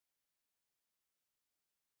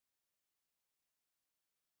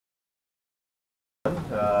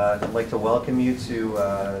I'd like to welcome you to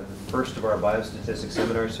the first of our biostatistics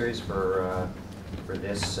seminar series for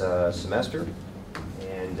this semester.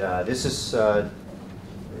 And this is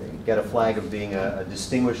got a flag of being a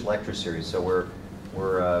distinguished lecture series. So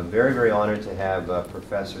we're very, very honored to have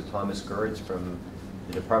Professor Thomas Gerds from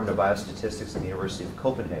the Department of Biostatistics at the University of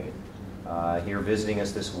Copenhagen here visiting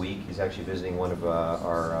us this week. He's actually visiting one of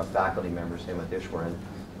our faculty members, Hema Dishwaran.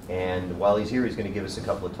 And while he's here, he's going to give us a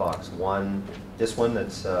couple of talks. This one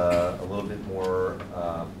that's a little bit more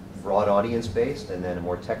broad audience based, and then a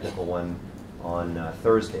more technical one on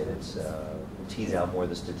Thursday that's will tease out more of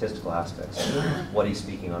the statistical aspects of what he's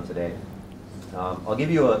speaking on today. I'll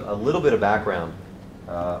give you a little bit of background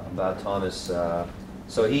about Thomas.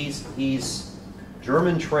 So he's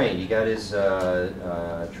German trained. He got his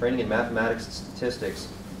training in mathematics and statistics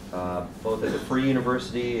both at the Free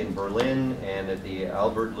University in Berlin and at the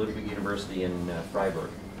Albert Ludwig University in Freiburg.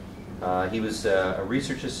 He was a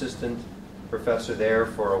research assistant professor there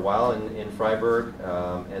for a while in Freiburg,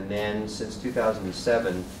 and then since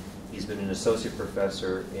 2007 he's been an associate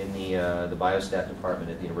professor in the biostat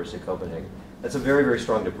department at the University of Copenhagen. That's a very, very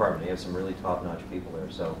strong department. They have some really top-notch people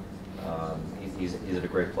there, so he's at a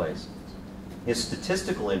great place. His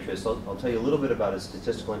statistical interest, I'll tell you a little bit about his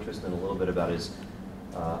statistical interest and a little bit about his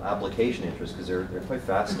application interest, because they're quite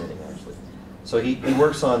fascinating actually. So he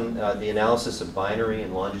works on the analysis of binary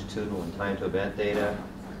and longitudinal and time to event data.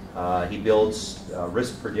 He builds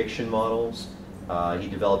risk prediction models. He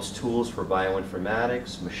develops tools for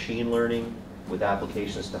bioinformatics, machine learning with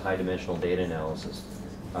applications to high dimensional data analysis.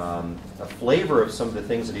 A flavor of some of the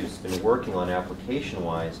things that he's been working on application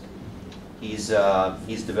wise, he's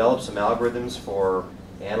developed some algorithms for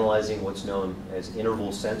analyzing what's known as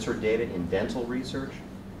interval sensor data in dental research.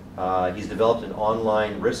 He's developed an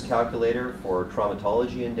online risk calculator for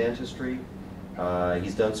traumatology and dentistry.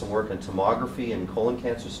 He's done some work on tomography and colon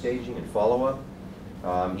cancer staging and follow-up.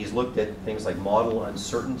 He's looked at things like model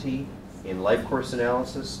uncertainty in life course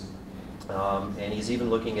analysis. And he's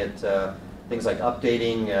even looking at things like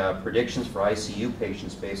updating predictions for ICU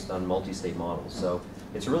patients based on multi-state models. So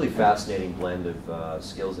it's a really fascinating blend of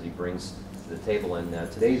skills that he brings the table, and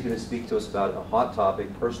today he's going to speak to us about a hot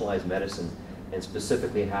topic, personalized medicine, and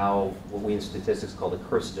specifically how what we in statistics call the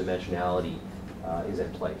curse of dimensionality is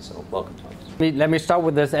at play. So welcome, Thomas. Let me start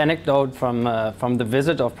with this anecdote from the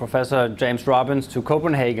visit of Professor James Robbins to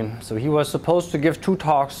Copenhagen. So he was supposed to give 2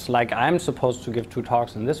 talks, like I'm supposed to give 2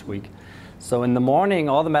 talks in this week. So in the morning,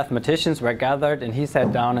 all the mathematicians were gathered, and he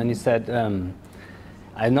sat down and he said,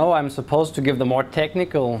 I know I'm supposed to give the more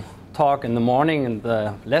technical talk in the morning and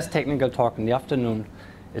the less technical talk in the afternoon.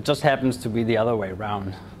 It just happens to be the other way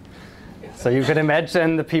around. So you could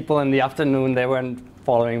imagine the people in the afternoon, they weren't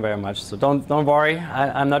following very much. So don't worry,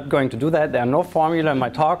 I'm not going to do that. There are no formula in my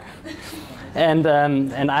talk. And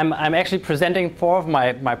I'm actually presenting 4 of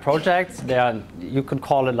my projects. They are, you could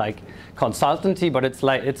call it like consultancy, but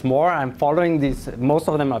it's more. I'm following these. Most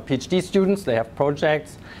of them are PhD students. They have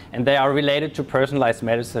projects, and they are related to personalized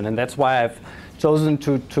medicine. And that's why I've chosen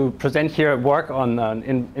to present here work on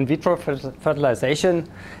in vitro fertilization,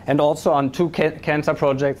 and also on 2 cancer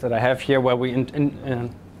projects that I have here where we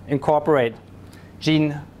incorporate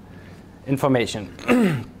gene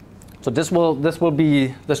information. So this will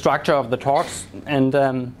be the structure of the talks, and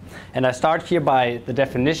I start here by the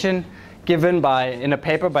definition given in a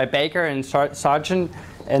paper by Baker and Sargent,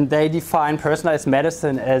 and they define personalized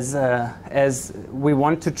medicine as we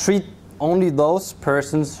want to treat only those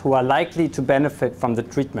persons who are likely to benefit from the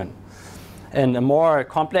treatment. And a more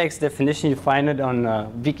complex definition, you find it on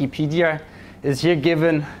Wikipedia, is here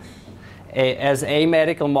given as a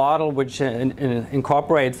medical model which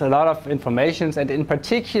incorporates a lot of information, and in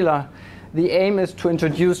particular the aim is to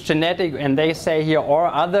introduce genetic, and they say here, or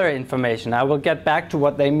other information. I will get back to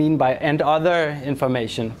what they mean by and other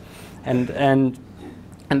information. And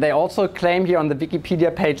they also claim here on the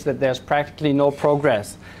Wikipedia page that there's practically no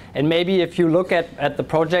progress. And maybe if you look at the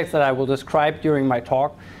projects that I will describe during my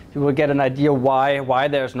talk, you will get an idea why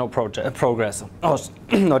there's no progress, or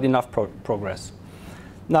not enough progress.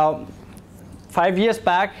 Now, 5 years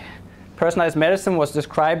back, personalized medicine was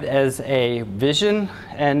described as a vision,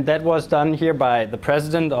 and that was done here by the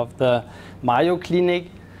president of the Mayo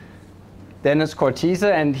Clinic, Dennis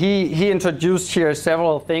Cortese, and he introduced here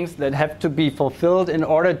several things that have to be fulfilled in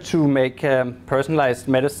order to make personalized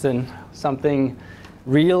medicine something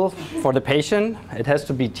real for the patient. It has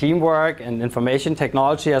to be teamwork, and information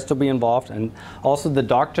technology has to be involved, and also the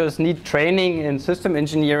doctors need training in system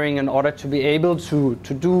engineering in order to be able to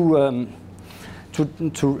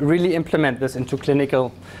to really implement this into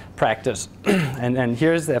clinical practice. And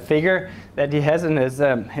here's a figure that he has in his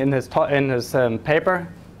paper.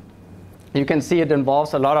 You can see it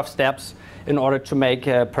involves a lot of steps in order to make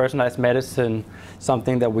personalized medicine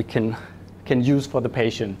something that we can use for the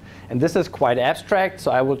patient. And this is quite abstract,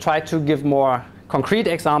 so I will try to give more concrete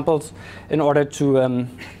examples in order to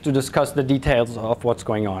discuss the details of what's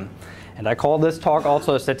going on. And I call this talk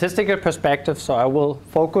also a statistical perspective, so I will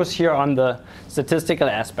focus here on the statistical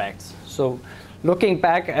aspects. So looking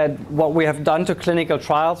back at what we have done to clinical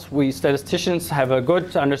trials, we statisticians have a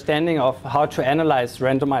good understanding of how to analyze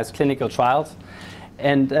randomized clinical trials.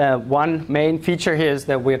 And one main feature here is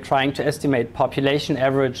that we're trying to estimate population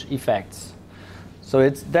average effects. So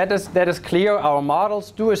that is clear. Our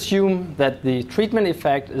models do assume that the treatment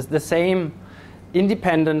effect is the same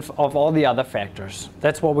independent of all the other factors.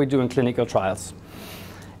 That's what we do in clinical trials.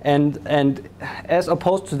 And as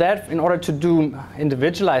opposed to that, in order to do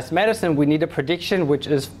individualized medicine, we need a prediction which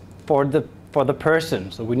is for the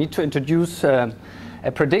person. So we need to introduce a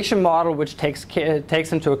prediction model which takes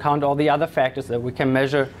into account all the other factors that we can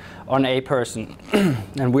measure on a person.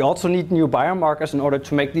 And we also need new biomarkers in order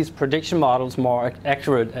to make these prediction models more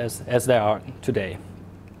accurate as they are today.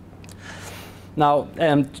 Now,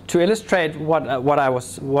 to illustrate what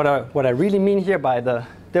I really mean here by the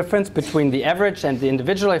difference between the average and the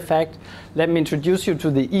individual effect, let me introduce you to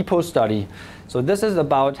the EPO study. So this is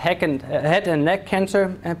about head and neck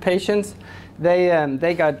cancer patients. They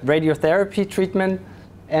got radiotherapy treatment,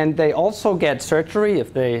 and they also get surgery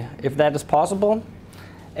if that is possible.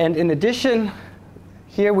 And in addition,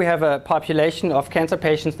 here we have a population of cancer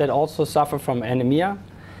patients that also suffer from anemia.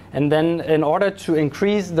 And then in order to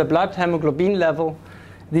increase the blood hemoglobin level,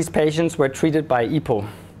 these patients were treated by EPO.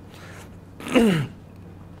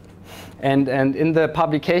 and in the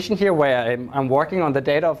publication here where I'm working on the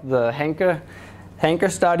data of the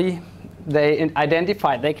Henker study,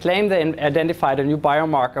 they claim they identified a new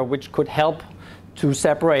biomarker which could help to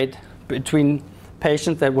separate between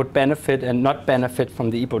patients that would benefit and not benefit from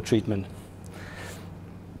the EPO treatment.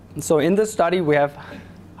 So in this study we have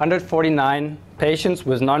 149 patients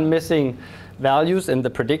with non-missing values in the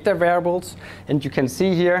predictor variables. And you can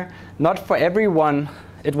see here, not for everyone,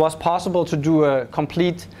 it was possible to do a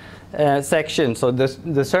complete section. So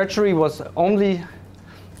the surgery was only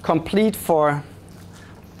complete for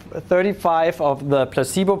 35 of the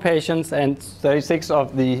placebo patients and 36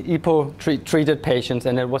 of the EPO-treated patients.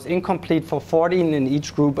 And it was incomplete for 14 in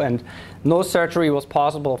each group, and no surgery was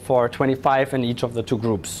possible for 25 in each of the two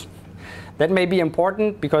groups. That may be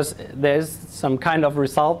important because there's some kind of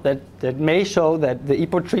result that may show that the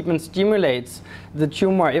EPO treatment stimulates the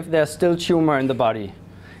tumor if there's still tumor in the body.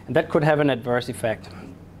 And that could have an adverse effect.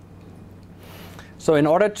 So in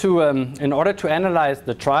order to analyze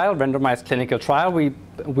the trial, randomized clinical trial,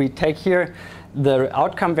 we take here the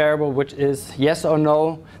outcome variable, which is yes or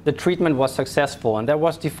no, the treatment was successful. And that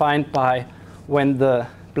was defined by when the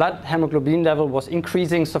blood hemoglobin level was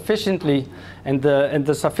increasing sufficiently, and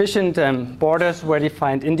the sufficient borders were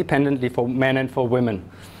defined independently for men and for women.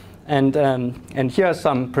 And here are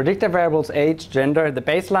some predictor variables: age, gender, the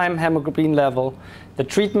baseline hemoglobin level, the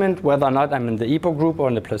treatment, whether or not I'm in the EPO group or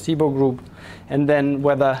in the placebo group, and then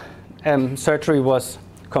whether surgery was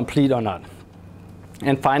complete or not.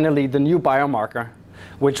 And finally, the new biomarker,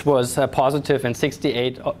 which was positive in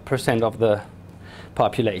 68% of the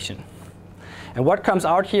population. And what comes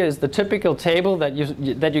out here is the typical table that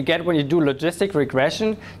you get when you do logistic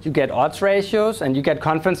regression. You get odds ratios and you get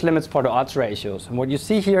confidence limits for the odds ratios. And what you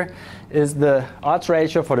see here is the odds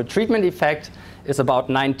ratio for the treatment effect is about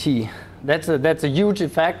 9t. That's a huge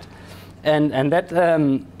effect, and that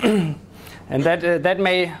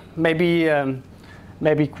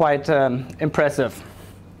may be quite impressive.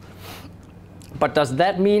 But does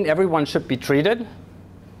that mean everyone should be treated?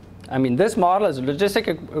 I mean, this model is a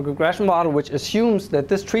logistic regression model which assumes that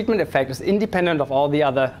this treatment effect is independent of all the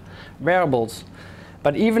other variables.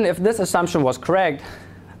 But even if this assumption was correct,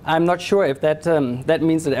 I'm not sure if that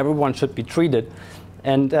means that everyone should be treated.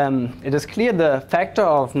 And it is clear the factor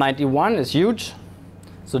of 91 is huge.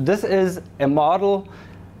 So this is a model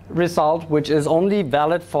result which is only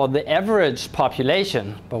valid for the average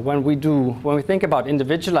population. But when we think about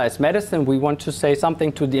individualized medicine, we want to say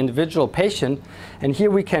something to the individual patient. And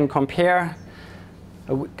here we can compare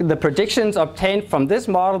the predictions obtained from this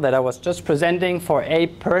model that I was just presenting for a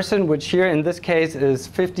person, which here in this case is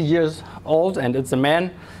 50 years old and it's a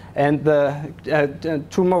man, and the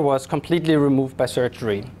tumor was completely removed by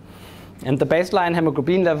surgery. And the baseline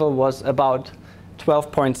hemoglobin level was about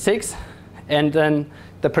 12.6. And then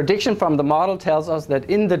the prediction from the model tells us that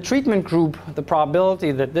in the treatment group, the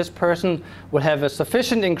probability that this person will have a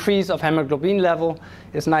sufficient increase of hemoglobin level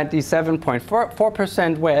is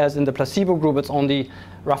 97.4%, whereas in the placebo group, it's only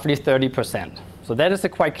roughly 30%. So that is a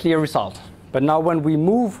quite clear result. But now when we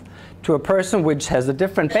move to a person which has a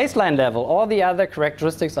different baseline level, all the other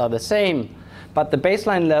characteristics are the same, but the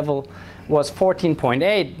baseline level was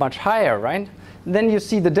 14.8, much higher, right? Then you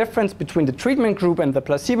see the difference between the treatment group and the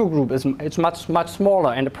placebo group it's much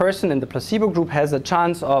smaller, and the person in the placebo group has a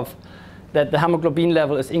chance of that the hemoglobin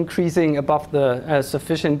level is increasing above the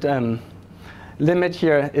sufficient limit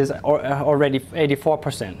here is already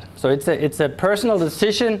 84%. So it's a personal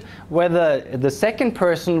decision whether the second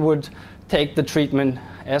person would take the treatment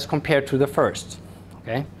as compared to the first.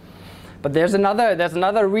 Okay, but there's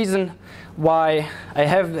another reason why I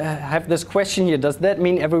have this question here. Does that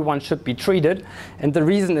mean everyone should be treated? And the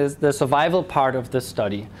reason is the survival part of this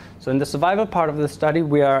study. So in the survival part of the study,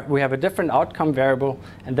 we have a different outcome variable,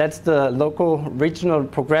 and that's the local regional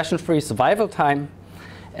progression-free survival time.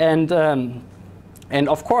 And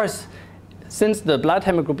of course, since the blood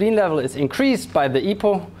hemoglobin level is increased by the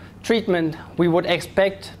EPO treatment, we would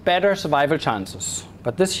expect better survival chances.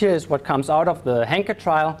 But this here is what comes out of the Henke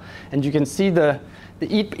trial, and you can see the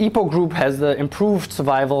EPO group has the improved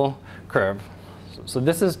survival curve. So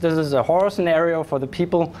this is a horror scenario for the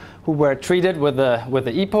people who were treated with the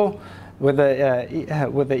EPO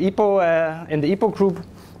in the EPO group,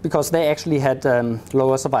 because they actually had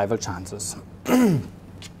lower survival chances.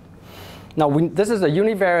 Now this is a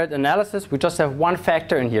univariate analysis. We just have one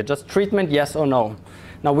factor in here, just treatment, yes or no.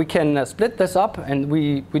 Now we can split this up, and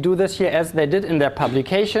we do this here as they did in their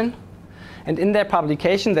publication. And in their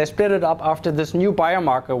publication, they split it up after this new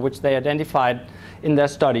biomarker which they identified in their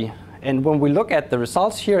study. And when we look at the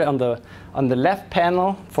results here on the left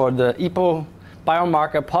panel for the EPO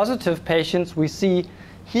biomarker positive patients, we see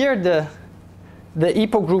here the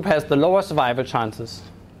EPO group has the lower survival chances.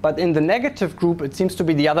 But in the negative group, it seems to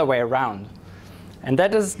be the other way around. And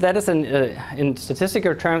that is in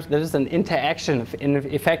statistical terms, that is an interaction in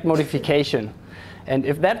effect modification. And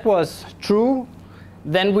if that was true,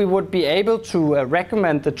 then we would be able to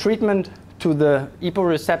recommend the treatment to the EPO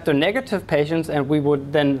receptor negative patients, and we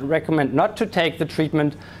would then recommend not to take the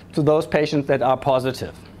treatment to those patients that are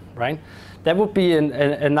positive, right? That would be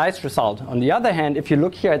a nice result. On the other hand, if you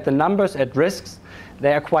look here at the numbers at risks,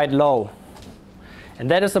 they are quite low. And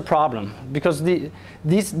that is a problem, because these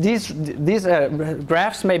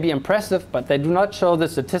graphs may be impressive, but they do not show the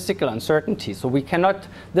statistical uncertainty. So we cannot,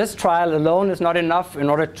 this trial alone is not enough in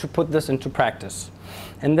order to put this into practice.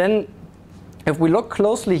 And then if we look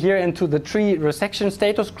closely here into the 3 resection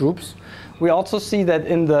status groups, we also see that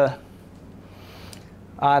in the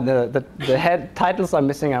head titles are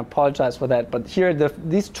missing. I apologize for that. But here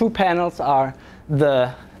these 2 panels are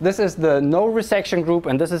this is the no resection group,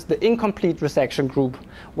 and this is the incomplete resection group.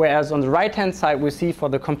 Whereas on the right-hand side, we see for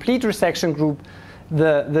the complete resection group,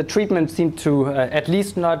 the treatment seemed to at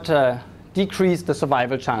least not decrease the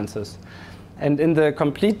survival chances. And in the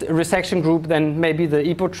complete resection group, then maybe the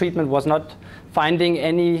EPO treatment was not finding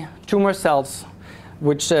any tumor cells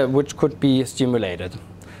which could be stimulated.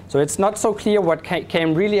 So it's not so clear what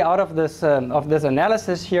came really out of this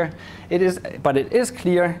analysis here. But it is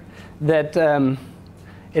clear that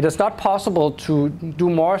it is not possible to do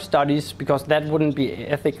more studies, because that wouldn't be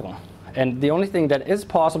ethical. And the only thing that is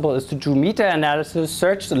possible is to do meta-analysis,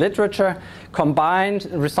 search the literature, combine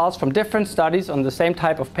results from different studies on the same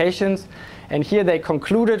type of patients. And here they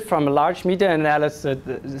concluded from a large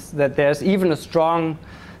meta-analysis that there's even a strong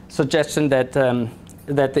suggestion that the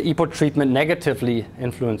EPO treatment negatively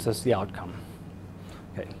influences the outcome.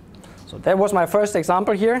 Okay. So that was my first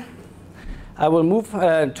example here. I will move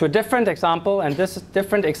to a different example, and this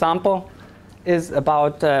different example is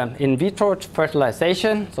about in vitro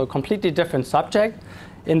fertilization, so a completely different subject.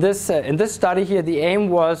 In this study here, the aim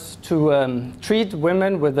was to treat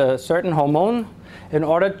women with a certain hormone in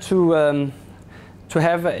order to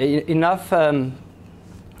have enough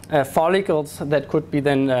follicles that could be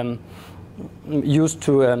then used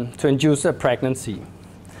to induce a pregnancy.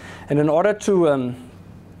 And in order to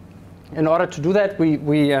do that,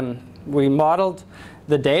 we modeled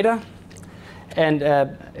the data. And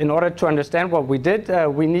in order to understand what we did,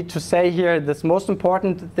 we need to say here this most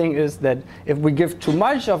important thing is that if we give too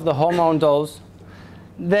much of the hormone dose,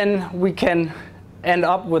 then we can end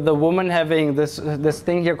up with the woman having this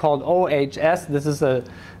thing here called OHS. This is a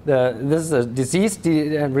disease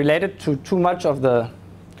related to too much of the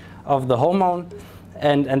hormone.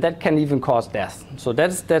 and that can even cause death. So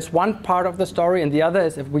that's one part of the story, and the other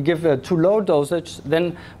is if we give a too low dosage,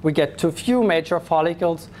 then we get too few mature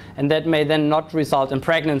follicles, and that may then not result in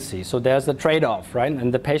pregnancy. So there's a trade-off, right?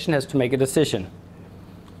 And the patient has to make a decision.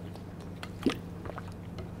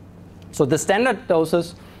 So the standard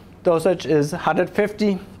dosage is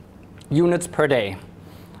 150 units per day.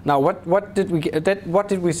 Now, what did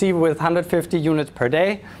we see with 150 units per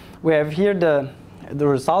day? We have here the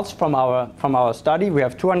results from our study. We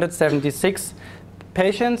have 276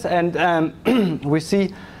 patients, and we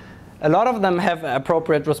see a lot of them have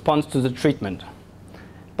appropriate response to the treatment.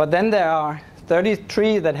 But then there are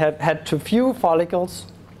 33 that have had too few follicles,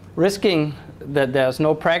 risking that there's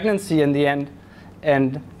no pregnancy in the end,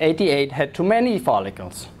 and 88 had too many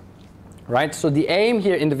follicles. Right? So the aim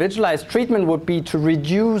here, individualized treatment, would be to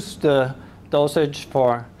reduce the dosage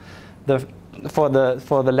for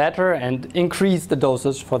the latter and increase the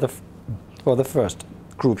dosage for the first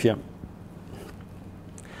group here.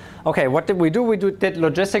 Okay, what did we do? We did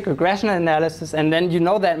logistic regression analysis, and then you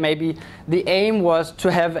know that maybe the aim was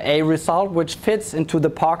to have a result which fits into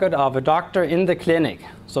the pocket of a doctor in the clinic.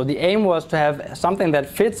 So the aim was to have something that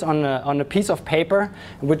fits on a piece of paper,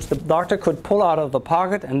 which the doctor could pull out of the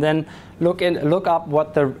pocket and then look up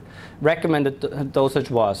what the recommended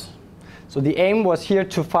dosage was. So the aim was here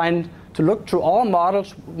to look through all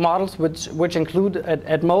models which include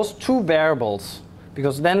at most 2 variables,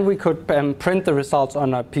 because then we could print the results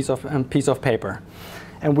on a piece of paper.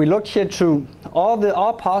 And we looked here through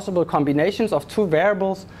all possible combinations of 2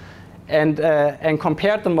 variables and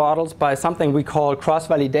compared the models by something we call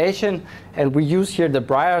cross-validation. And we use here the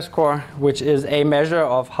Breyer score, which is a measure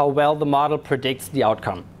of how well the model predicts the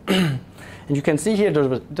outcome. And you can see here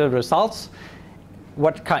the results.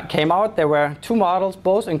 What came out, there were 2 models,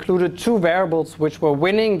 both included 2 variables which were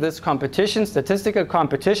winning this competition, statistical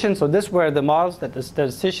competition. So these were the models that the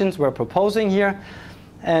statisticians were proposing here.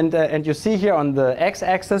 And you see here on the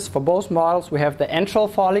x-axis for both models, we have the antral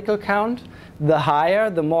follicle count. The higher,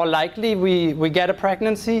 the more likely we get a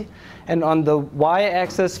pregnancy. And on the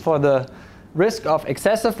y-axis for the risk of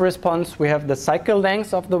excessive response, we have the cycle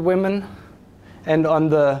length of the women. And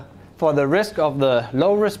for the risk of the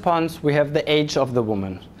low response, we have the age of the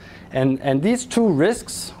woman. And these 2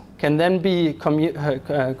 risks can then be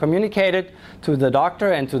communicated to the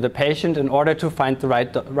doctor and to the patient in order to find the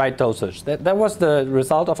right dosage. That was the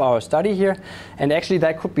result of our study here. And actually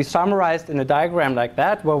that could be summarized in a diagram like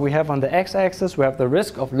that, where we have on the x-axis, we have the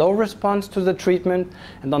risk of low response to the treatment.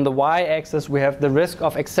 And on the y-axis, we have the risk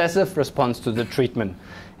of excessive response to the treatment.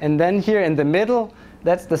 And then here in the middle,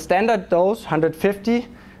 that's the standard dose, 150.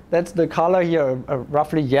 That's the color here,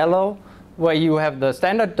 roughly yellow, where you have the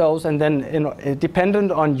standard dose, and then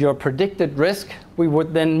dependent on your predicted risk, we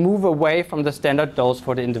would then move away from the standard dose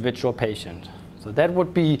for the individual patient. So that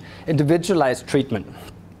would be individualized treatment.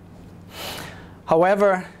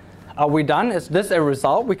 However, are we done? Is this a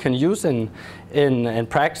result we can use in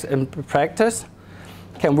practice?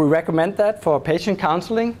 Can we recommend that for patient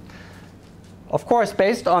counseling? Of course,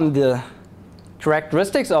 based on the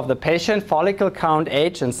characteristics of the patient, follicle count,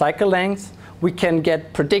 age, and cycle length, we can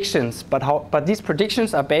get predictions. But these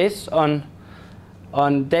predictions are based on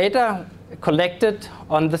data collected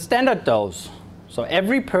on the standard dose. So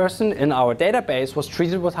every person in our database was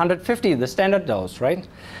treated with 150, the standard dose, right?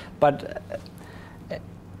 But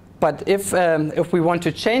if we want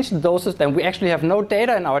to change the doses, then we actually have no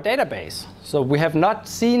data in our database. So we have not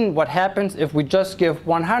seen what happens if we just give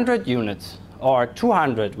 100 units or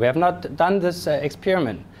 200. We have not done this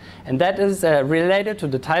experiment. And that is related to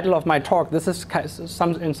the title of my talk. This is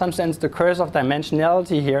in some sense the curse of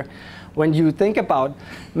dimensionality here. When you think about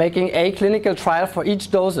making a clinical trial for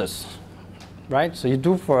each doses, right? So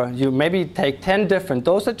you maybe take 10 different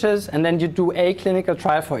dosages, and then you do a clinical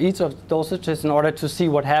trial for each of the dosages in order to see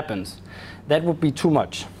what happens. That would be too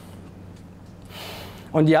much.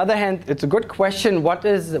 On the other hand, it's a good question, what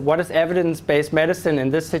is evidence-based medicine in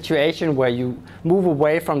this situation where you move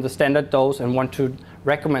away from the standard dose and want to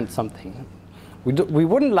recommend something? We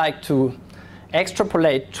wouldn't like to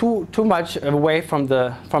extrapolate too much away from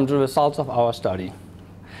the results of our study.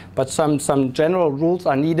 But some general rules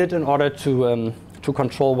are needed in order to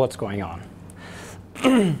control what's going on.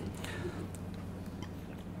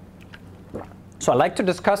 So I'd like to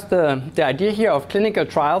discuss the idea here of clinical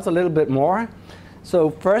trials a little bit more.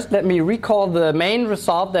 So first, let me recall the main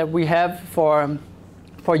result that we have for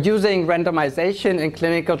using randomization in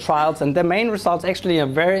clinical trials. And the main result is actually a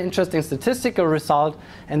very interesting statistical result,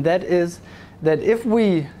 and that is that if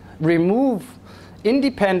we remove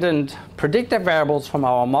independent predictive variables from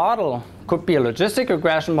our model, could be a logistic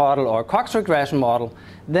regression model or a Cox regression model,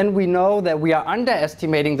 then we know that we are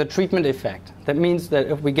underestimating the treatment effect. That means that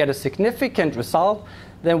if we get a significant result,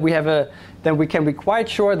 then we can be quite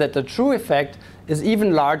sure that the true effect is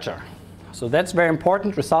even larger. So that's a very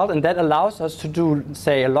important result, and that allows us to do,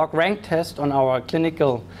 say, a log rank test on our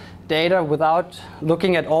clinical data without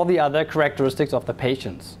looking at all the other characteristics of the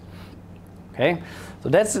patients. Okay, so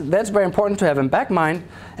that's very important to have in mind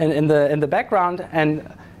and in the background.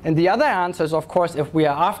 And the other answer is, of course, if we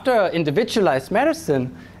are after individualized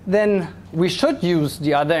medicine, then we should use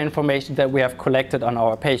the other information that we have collected on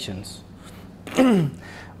our patients.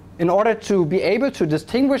 In order to be able to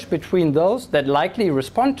distinguish between those that likely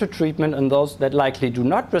respond to treatment and those that likely do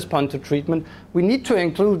not respond to treatment, we need to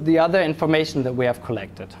include the other information that we have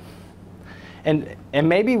collected. And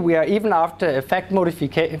maybe we are even after effect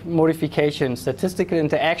modification, statistical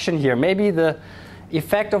interaction here. Maybe the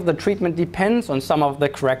effect of the treatment depends on some of the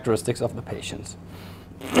characteristics of the patients.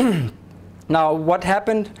 Now, what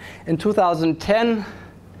happened in 2010,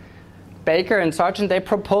 Baker and Sargent, they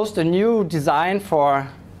proposed a new design for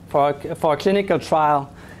a clinical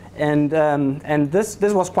trial. And this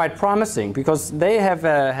was quite promising because they have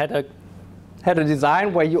had a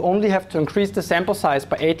design where you only have to increase the sample size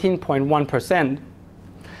by 18.1%.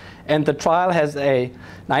 And the trial has a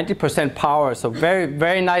 90% power, so very,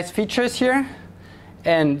 very nice features here.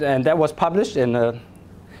 And that was published in a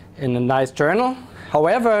nice journal.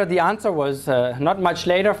 However, the answer was not much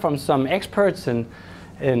later from some experts in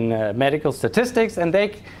medical statistics, and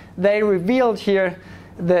they revealed here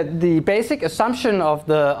that the basic assumption of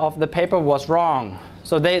the paper was wrong.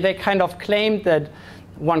 So they kind of claimed that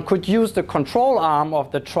one could use the control arm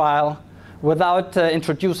of the trial without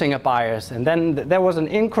introducing a bias. And then there was an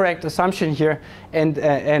incorrect assumption here.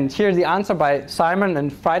 And here the answer by Simon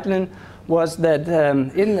and Friedlin was that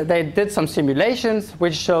they did some simulations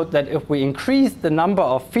which showed that if we increase the number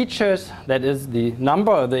of features, that is the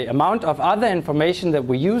number or the amount of other information that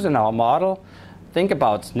we use in our model, think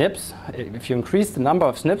about SNPs. If you increase the number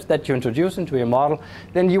of SNPs that you introduce into your model,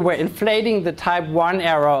 then you were inflating the type 1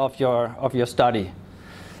 error of your study.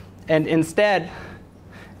 And instead,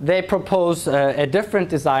 they propose a different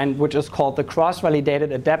design, which is called the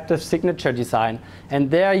cross-validated adaptive signature design. And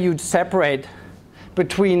there you'd separate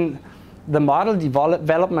between the model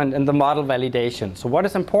development and the model validation. So what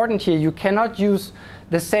is important here, you cannot use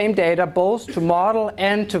the same data both to model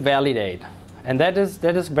and to validate. And that is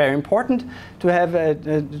very important to have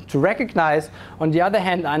to recognize. On the other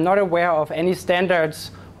hand, I'm not aware of any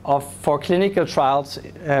standards for clinical trials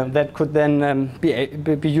that could then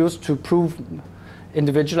be used to prove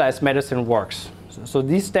individualized medicine works. So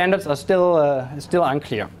these standards are still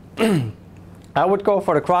unclear. I would go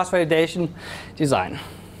for the cross-validation design.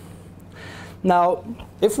 Now,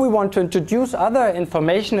 if we want to introduce other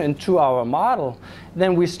information into our model,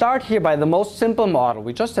 then we start here by the most simple model.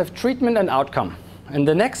 We just have treatment and outcome. And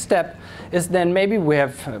the next step is then maybe we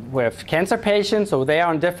have cancer patients, so they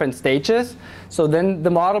are on different stages. So then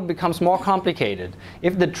the model becomes more complicated.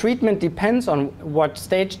 If the treatment depends on what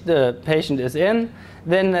stage the patient is in,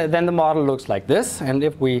 then the model looks like this. And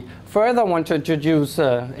if we further want to introduce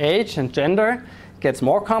age and gender, it gets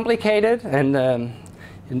more complicated. And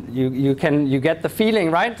you get the feeling,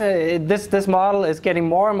 right? This model is getting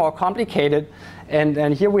more and more complicated.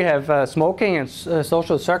 And here we have smoking and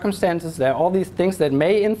social circumstances. There are all these things that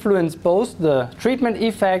may influence both the treatment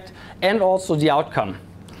effect and also the outcome.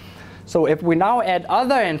 So if we now add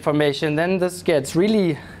other information, then this gets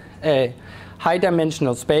really a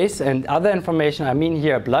high-dimensional space. And other information, I mean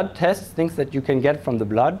here blood tests, things that you can get from the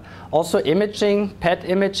blood. Also imaging, PET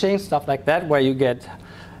imaging, stuff like that, where you get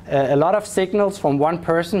a lot of signals from one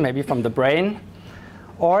person, maybe from the brain.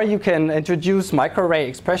 Or you can introduce microarray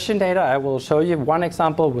expression data. I will show you one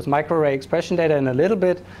example with microarray expression data in a little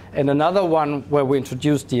bit, and another one where we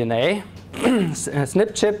introduce DNA,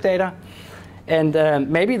 SNP chip data. And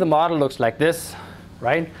maybe the model looks like this,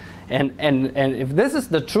 right? And if this is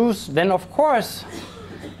the truth, then of course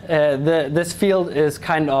this field is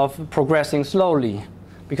kind of progressing slowly,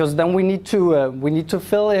 because then we need to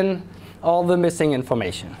fill in all the missing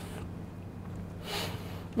information.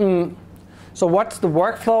 So what's the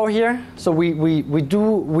workflow here? So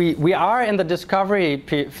we are in the discovery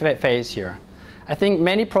phase here. I think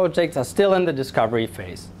many projects are still in the discovery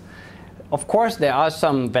phase. Of course, there are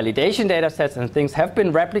some validation data sets and things have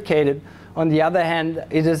been replicated. On the other hand,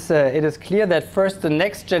 it is clear that first the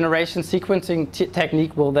next generation sequencing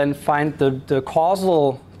technique will then find the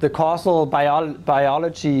causal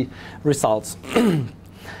biology results.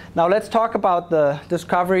 Now let's talk about the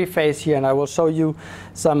discovery phase here, and I will show you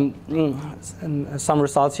some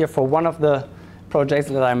results here for one of the projects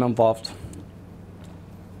that I'm involved.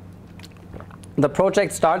 The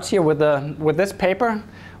project starts here with this paper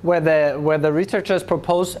where the researchers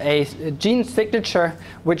propose a gene signature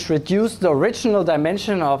which reduced the original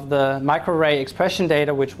dimension of the microarray expression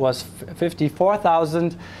data, which was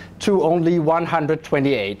 54,000, to only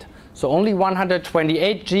 128. So only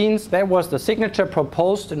 128 genes. That was the signature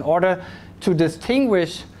proposed in order to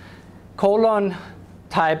distinguish colon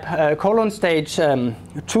stage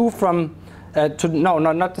 2 from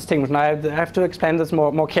not distinguish. Now I have to explain this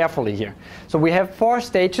more carefully here. So we have 4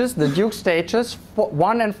 stages. The Duke stages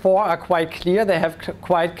 1 and 4 are quite clear. They have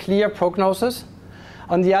quite clear prognosis.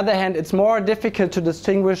 On the other hand, it's more difficult to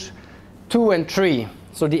distinguish 2 and 3.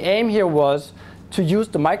 So the aim here was to use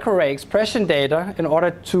the microarray expression data in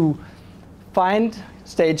order to find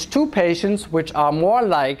stage 2 patients which are more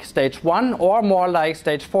like stage 1 or more like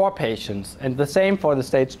stage 4 patients, and the same for the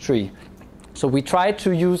stage 3. So we tried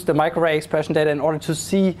to use the microarray expression data in order to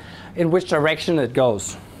see in which direction it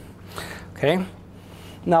goes. Okay.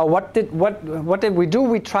 Now what did we do?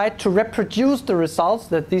 We tried to reproduce the results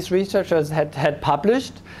that these researchers had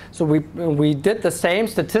published. So we did the same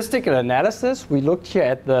statistical analysis. We looked here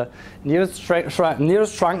at the nearest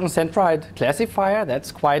shrunken centroid classifier.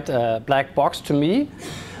 That's quite a black box to me.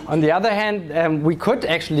 On the other hand, we could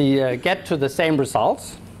actually get to the same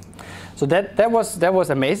results. So that was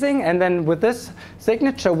amazing. And then with this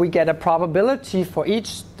signature, we get a probability for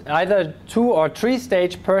each either 2 or 3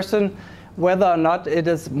 stage person, whether or not it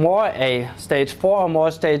is more a stage 4 or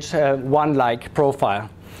more stage 1-like profile.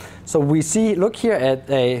 So we look here at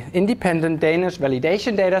an independent Danish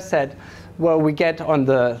validation data set where we get on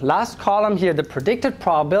the last column here the predicted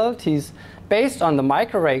probabilities based on the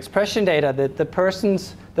microarray expression data that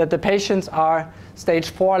the patients are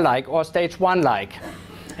stage 4-like or stage 1-like.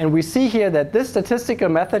 And we see here that this statistical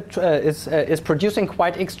method is producing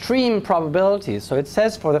quite extreme probabilities. So it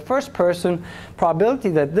says for the first person, probability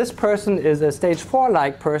that this person is a stage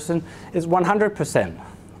 4-like person is 100%.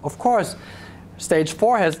 Of course, stage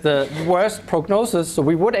 4 has the worst prognosis, so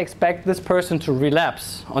we would expect this person to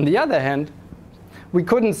relapse. On the other hand, we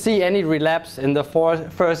couldn't see any relapse in the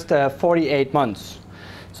first 48 months.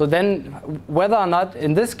 So then whether or not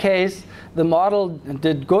in this case the model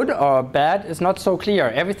did good or bad is not so clear.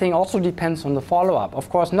 Everything also depends on the follow-up. Of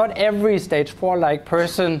course, not every stage 4-like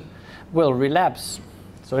person will relapse.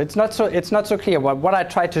 So it's not so clear. What I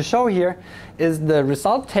tried to show here is the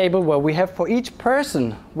result table where we have for each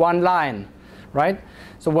person one line, right?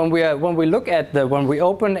 So when we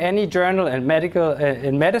open any journal in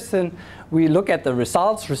medicine, we look at the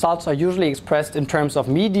results. Results are usually expressed in terms of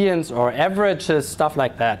medians or averages, stuff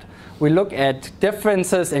like that. We look at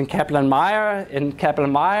differences in Kaplan-Meier,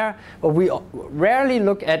 but we rarely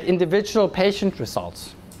look at individual patient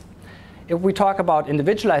results. If we talk about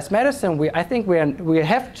individualized medicine, I think we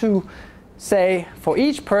have to say for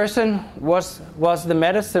each person, was the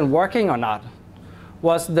medicine working or not?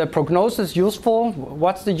 Was the prognosis useful?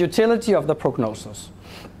 What's the utility of the prognosis?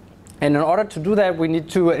 And in order to do that, we need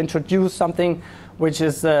to introduce something which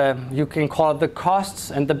is, you can call it the costs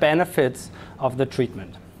and the benefits of the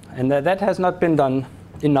treatment. And that has not been done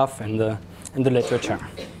enough in the literature.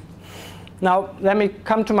 Now, let me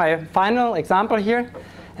come to my final example here.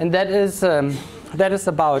 And that is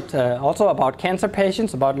about also about cancer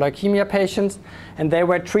patients, about leukemia patients. And they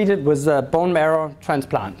were treated with a bone marrow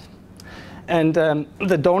transplant. And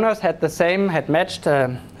the donors had matched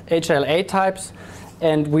HLA types.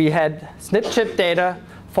 And we had SNP chip data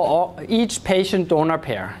for each patient donor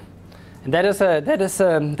pair. And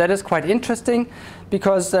that is quite interesting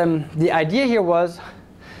because the idea here was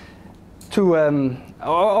to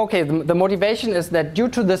the motivation is that due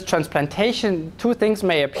to this transplantation, 2 things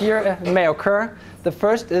may occur. The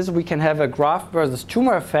first is we can have a graft versus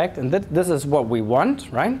tumor effect, and this is what we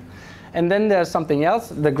want, right? And then there's something else,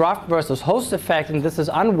 the graft versus host effect, and this is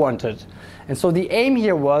unwanted. And so the aim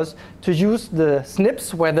here was to use the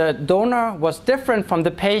SNPs where the donor was different from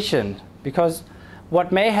the patient, because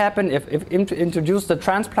what may happen if introduce the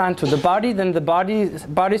transplant to the body, then the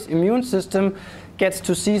body's immune system gets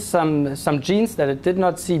to see some genes that it did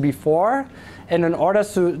not see before. And in order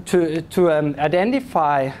to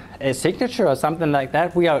identify a signature or something like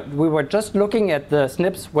that, we were just looking at the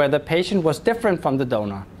SNPs where the patient was different from the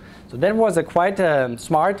donor. So that was a quite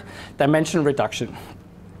smart dimension reduction.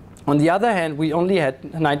 On the other hand, we only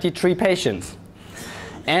had 93 patients.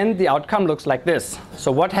 And the outcome looks like this.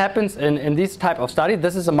 So what happens in this type of study?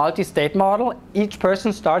 This is a multi-state model. Each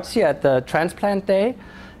person starts here at the transplant day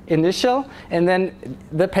initial, and then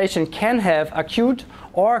the patient can have acute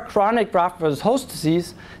or chronic graft versus host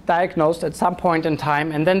disease diagnosed at some point in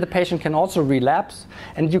time, and then the patient can also relapse,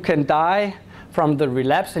 and you can die from the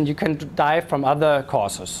relapse, and you can die from other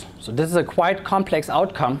causes. So this is a quite complex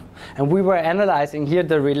outcome, and we were analyzing here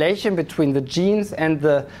the relation between the genes and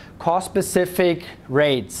the cause-specific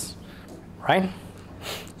rates, right?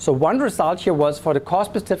 So one result here was for the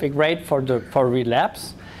cause-specific rate for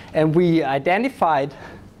relapse, and we identified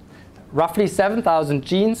roughly 7,000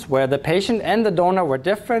 genes where the patient and the donor were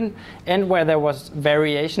different, and where there was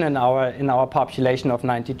variation in our population of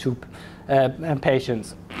 92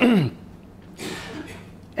 patients.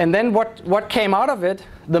 And then what came out of it,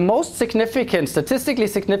 the most significant, statistically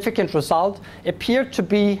significant result appeared to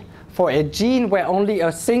be for a gene where only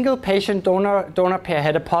a single patient donor pair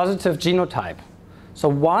had a positive genotype. So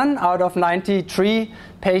 1 out of 93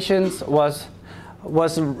 patients was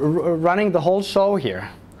running the whole show here.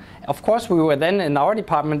 Of course, we were then in our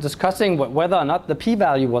department discussing whether or not the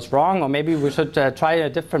p-value was wrong, or maybe we should try a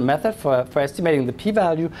different method for estimating the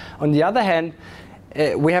p-value. On the other hand,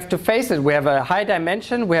 we have to face it. We have a high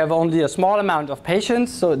dimension. We have only a small amount of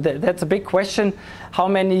patients, so that's a big question. How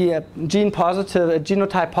many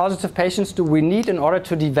genotype positive patients do we need in order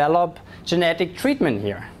to develop genetic treatment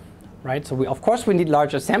here, right? So of course we need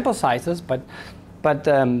larger sample sizes, but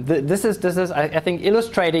this is I think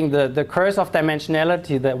illustrating the curse of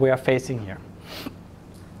dimensionality that we are facing here.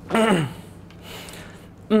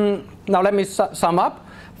 Now let me sum up.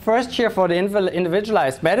 First here for the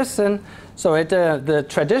individualized medicine. So the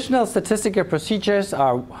traditional statistical procedures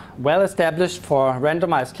are well established for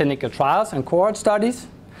randomized clinical trials and cohort studies.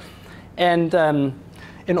 And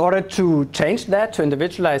in order to change that to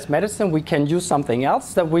individualized medicine, we can use something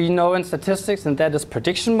else that we know in statistics, and that is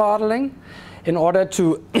prediction modeling. In order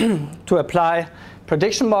to apply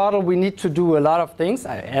prediction model, we need to do a lot of things,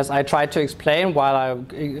 as I tried to explain while I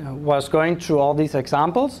was going through all these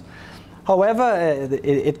examples. However,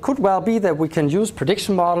 it could well be that we can use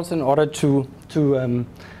prediction models in order to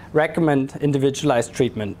recommend individualized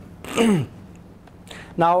treatment.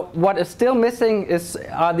 Now, what is still missing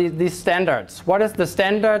are these standards. What is the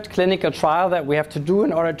standard clinical trial that we have to do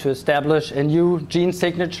in order to establish a new gene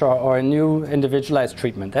signature or a new individualized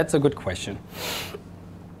treatment? That's a good question.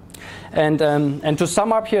 And to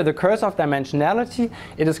sum up here the curse of dimensionality,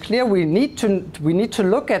 it is clear we need to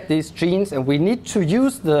look at these genes, and we need to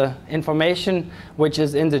use the information which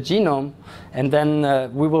is in the genome, and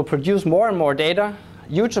then we will produce more and more data,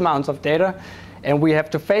 huge amounts of data, and we have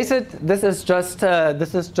to face it. This is just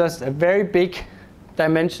a very big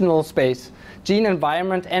dimensional space: gene,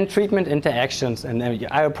 environment, and treatment interactions. And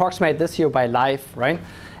I approximate this here by life, right?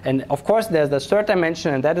 And of course, there's the third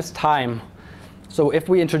dimension, and that is time. So if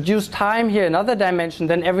we introduce time here, another dimension,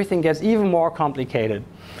 then everything gets even more complicated.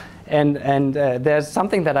 And there's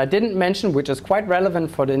something that I didn't mention, which is quite relevant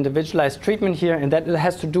for the individualized treatment here, and that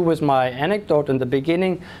has to do with my anecdote in the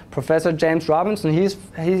beginning. Professor James Robinson, he's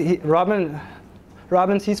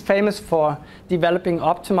famous for developing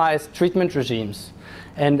optimized treatment regimes.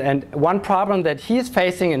 And one problem that he's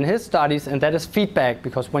facing in his studies, and that is feedback,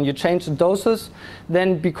 because when you change the doses,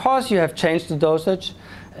 then because you have changed the dosage,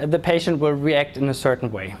 the patient will react in a certain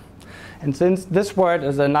way. And since this word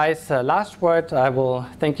is a nice last word, I will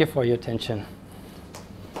thank you for your attention.